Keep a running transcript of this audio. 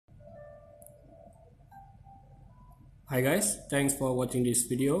Hi guys, thanks for watching this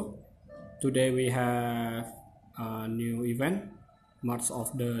video. Today we have a new event, March of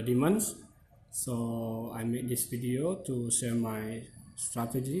the Demons. So I made this video to share my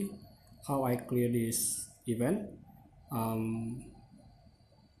strategy, how I clear this event.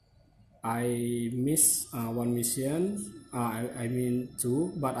 I missed one mission, I mean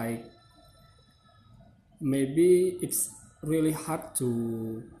two, but maybe it's really hard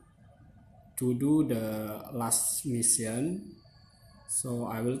to do the last mission, so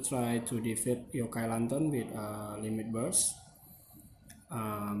I will try to defeat Yokai Lantern with a limit burst.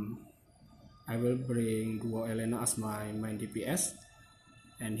 I will bring Duo Elena as my main DPS,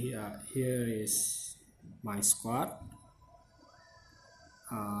 and here is my squad.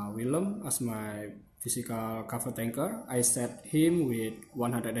 Willem as my physical cover tanker. I set him with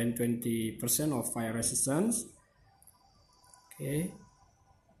 120% of fire resistance. Okay.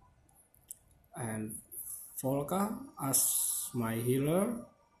 And Volka as my healer.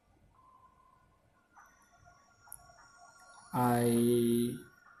 I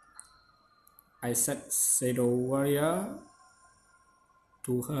set Shadow Warrior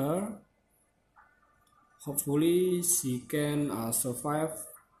to her. Hopefully she can survive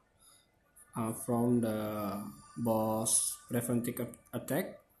from the boss preventive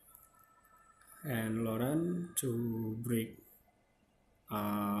attack. And Lauren to break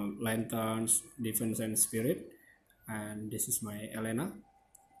lanterns, defense and spirit. And this is my Elena.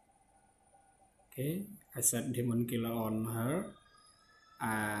 Okay, I set demon killer on her,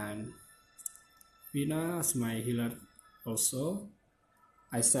 and Fina as my healer also.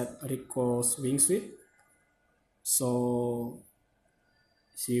 I set Rico's Wingsuit, so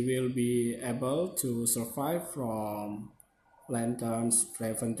she will be able to survive from lanterns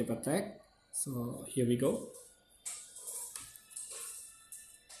preventive attack. So here we go.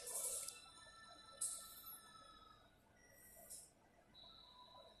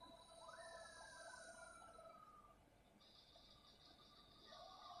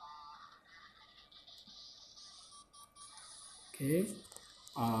 Okay,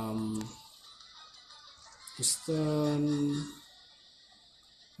 Eastern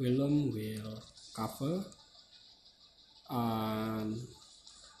Willem will cover, and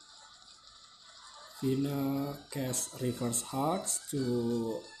Fina cast Reverse Hearts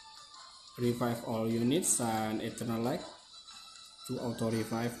to revive all units, and Eternal Light to auto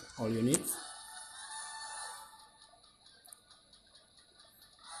revive all units.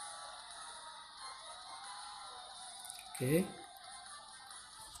 Okay.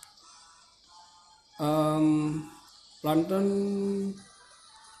 Lantern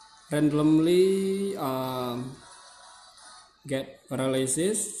randomly get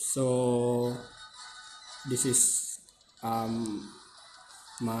paralysis, so this is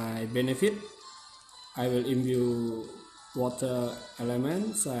my benefit. I will imbue water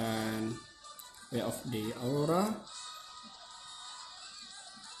elements and Way of the Aurora.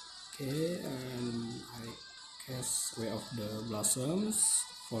 Okay, and I cast Way of the Blossoms,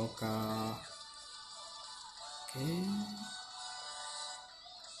 Volca. Okay,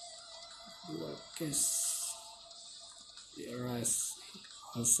 do I cast the Rise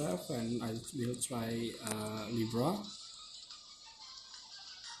herself, and I will try Libra.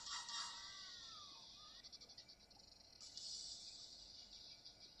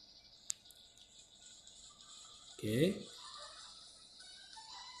 Okay,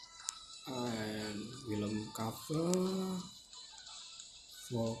 and Willem cover,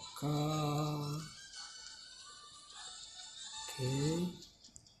 Volca. Okay,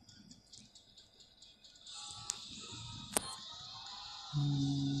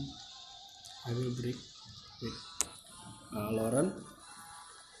 I will break with Lauren.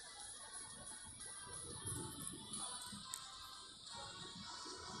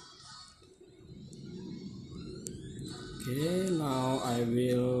 Okay, now I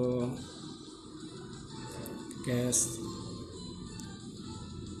will cast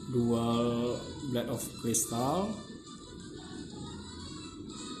dual Blade of Crystal.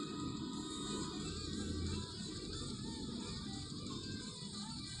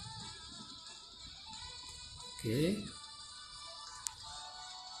 Okay,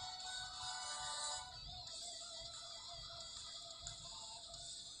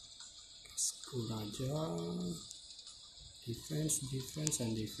 Kuraja, defense, defense,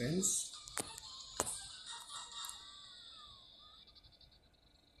 and defense.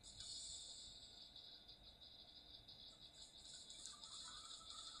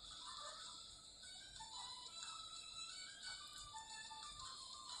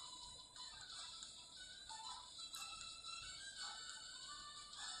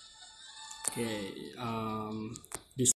 Okay,